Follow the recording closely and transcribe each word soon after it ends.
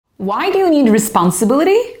Why do you need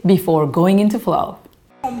responsibility before going into flow?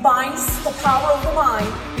 Combines the power of the mind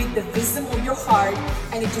with the wisdom of your heart,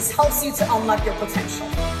 and it just helps you to unlock your potential.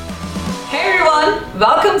 Hey everyone,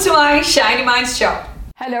 welcome to my Shiny Minds show.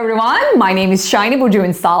 Hello everyone, my name is Shiny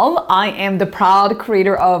Burcu. I am the proud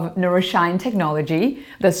creator of Neuroshine Technology,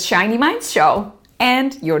 the Shiny Minds show,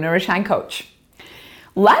 and your Neuroshine coach.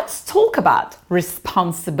 Let's talk about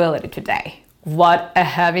responsibility today. What a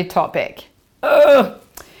heavy topic.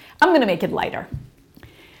 I'm gonna make it lighter.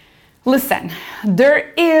 Listen,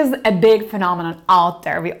 there is a big phenomenon out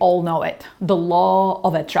there, we all know it, the law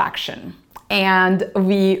of attraction. And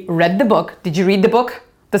we read the book. Did you read the book,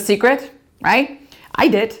 The Secret, right? I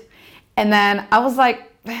did. And then I was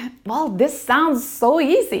like, well, this sounds so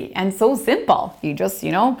easy and so simple. You just,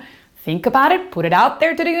 think about it, put it out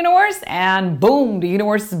there to the universe, and boom, the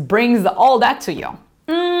universe brings all that to you.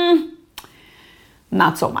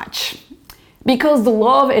 Not so much. Because the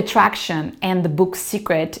law of attraction and the book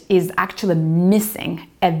Secret is actually missing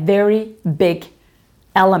a very big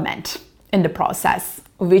element in the process,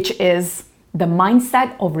 which is the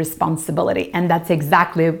mindset of responsibility. And that's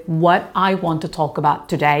exactly what I want to talk about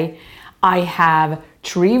today. I have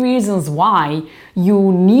 3 reasons why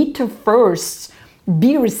you need to first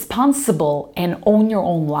be responsible and own your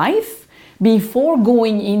own life before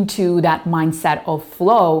going into that mindset of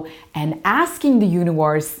flow and asking the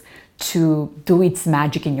universe to do its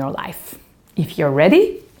magic in your life. If you're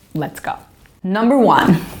ready, let's go. Number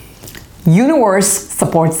 1, universe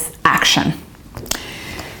supports action.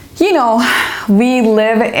 We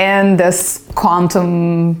live in this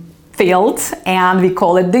quantum field and we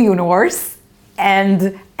call it the universe.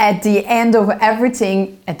 And at the end of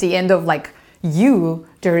everything, at the end of you,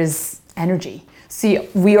 there is energy. See,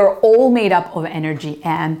 we are all made up of energy,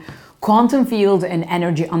 and quantum field and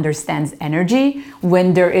energy understands energy.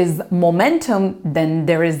 When there is momentum, then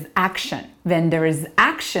there is action. When there is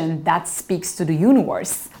action, that speaks to the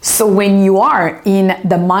universe. So when you are in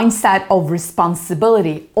the mindset of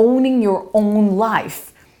responsibility, owning your own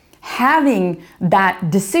life, having that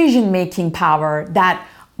decision-making power that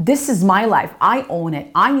this is my life, I own it,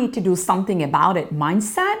 I need to do something about it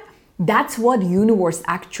mindset, that's what universe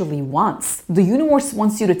actually wants. The universe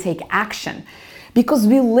wants you to take action. Because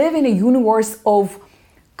we live in a universe of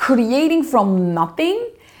creating from nothing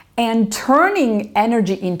and turning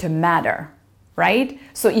energy into matter, right?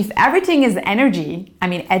 So if everything is energy,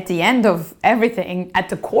 at the end of everything, at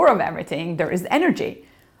the core of everything, there is energy.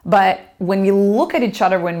 But when we look at each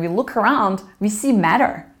other, when we look around, we see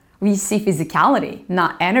matter. We see physicality,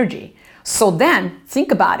 not energy. So then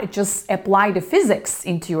think about it, just apply the physics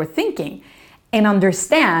into your thinking and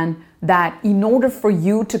understand that in order for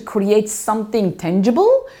you to create something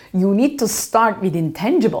tangible, you need to start with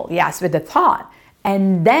intangible, yes, with the thought.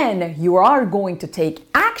 And then you are going to take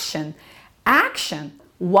action. Action,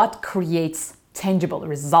 what creates tangible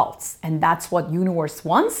results. And that's what universe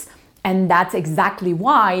wants. And that's exactly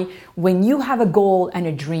why when you have a goal and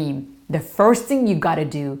a dream, the first thing you gotta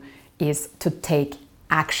do is to take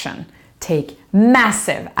action. Take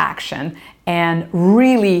massive action and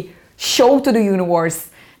really show to the universe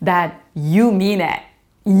that you mean it.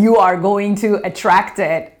 You are going to attract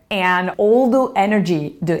it, and all the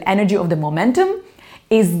energy of the momentum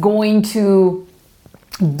is going to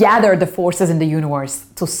gather the forces in the universe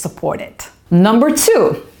to support it. Number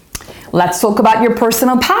 2, let's talk about your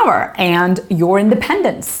personal power and your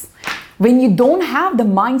independence. When you don't have the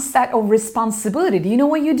mindset of responsibility, do you know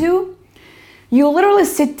what you do? You literally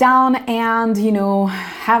sit down and,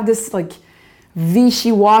 have this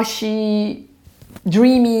wishy-washy,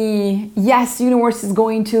 dreamy, yes, universe is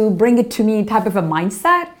going to bring it to me type of a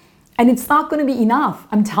mindset, and it's not going to be enough.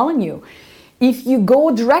 I'm telling you, if you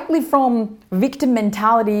go directly from victim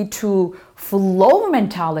mentality to flow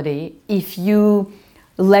mentality, if you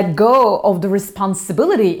let go of the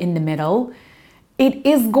responsibility in the middle, it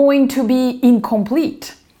is going to be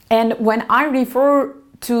incomplete. And when I refer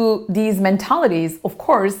to these mentalities, of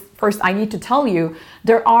course, first I need to tell you,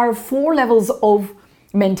 there are 4 levels of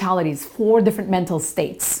mentalities, 4 different mental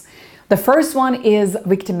states. The first one is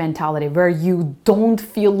victim mentality, where you don't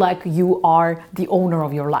feel like you are the owner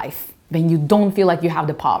of your life, when you don't feel like you have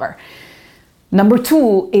the power. Number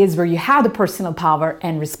 2 is where you have the personal power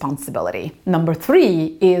and responsibility. Number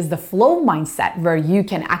 3 is the flow mindset, where you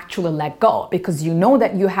can actually let go because you know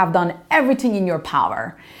that you have done everything in your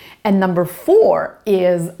power. And number 4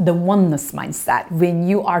 is the oneness mindset, when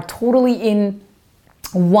you are totally in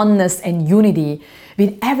oneness and unity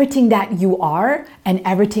with everything that you are and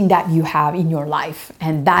everything that you have in your life.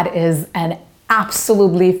 And that is an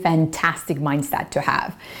absolutely fantastic mindset to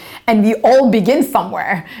have. And we all begin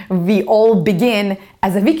somewhere. We all begin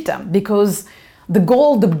as a victim because the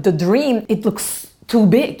goal, the dream, it looks too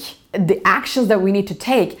big. The actions that we need to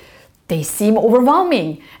take, they seem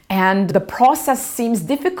overwhelming, and the process seems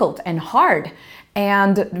difficult and hard,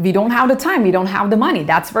 and we don't have the time, we don't have the money.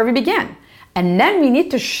 That's where we begin. And then we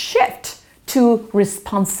need to shift to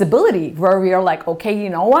responsibility, where we are like, okay, you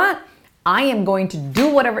know what? I am going to do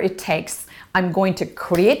whatever it takes. I'm going to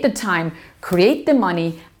create the time, create the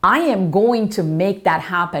money. I am going to make that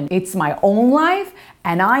happen. It's my own life,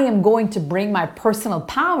 and I am going to bring my personal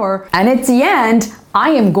power. And at the end, I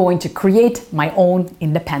am going to create my own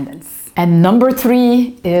independence. And number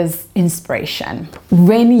 3 is inspiration.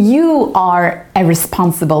 When you are a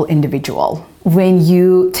responsible individual, when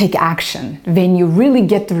you take action, when you really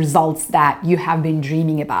get the results that you have been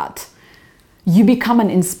dreaming about, you become an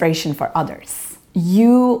inspiration for others.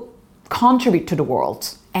 You contribute to the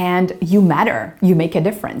world and you matter, you make a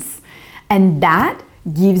difference. And that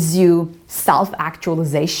gives you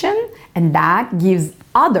self-actualization, and that gives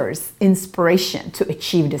others inspiration to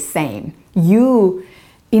achieve the same. You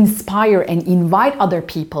inspire and invite other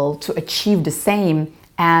people to achieve the same,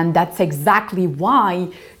 and that's exactly why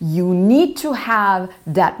you need to have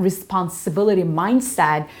that responsibility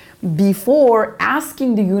mindset before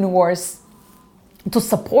asking the universe to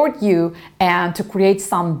support you and to create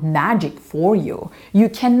some magic for you. You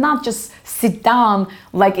cannot just sit down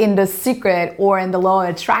like in The Secret or in the Law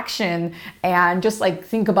of Attraction and just like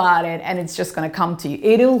think about it and it's just gonna come to you.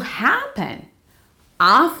 It'll happen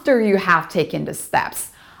after you have taken the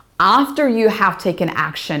steps, after you have taken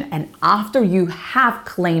action, and after you have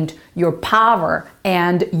claimed your power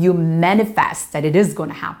and you manifest that it is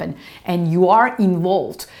gonna happen and you are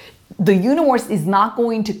involved. The universe is not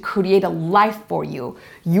going to create a life for you.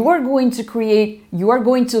 You are going to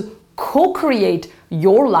co-create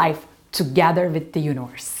your life together with the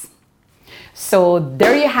universe. So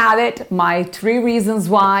there you have it, my 3 reasons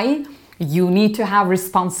why you need to have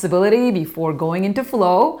responsibility before going into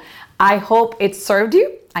flow. I hope it served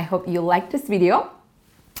you. I hope you liked this video.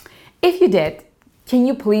 If you did, can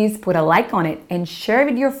you please put a like on it and share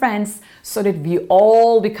with your friends so that we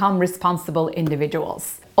all become responsible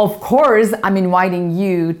individuals? Of course, I'm inviting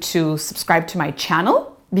you to subscribe to my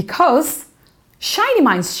channel because Shiny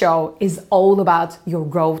Minds Show is all about your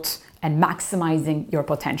growth and maximizing your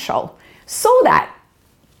potential so that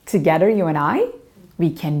together, you and I, we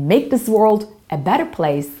can make this world a better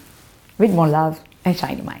place with more love and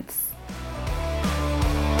shiny minds.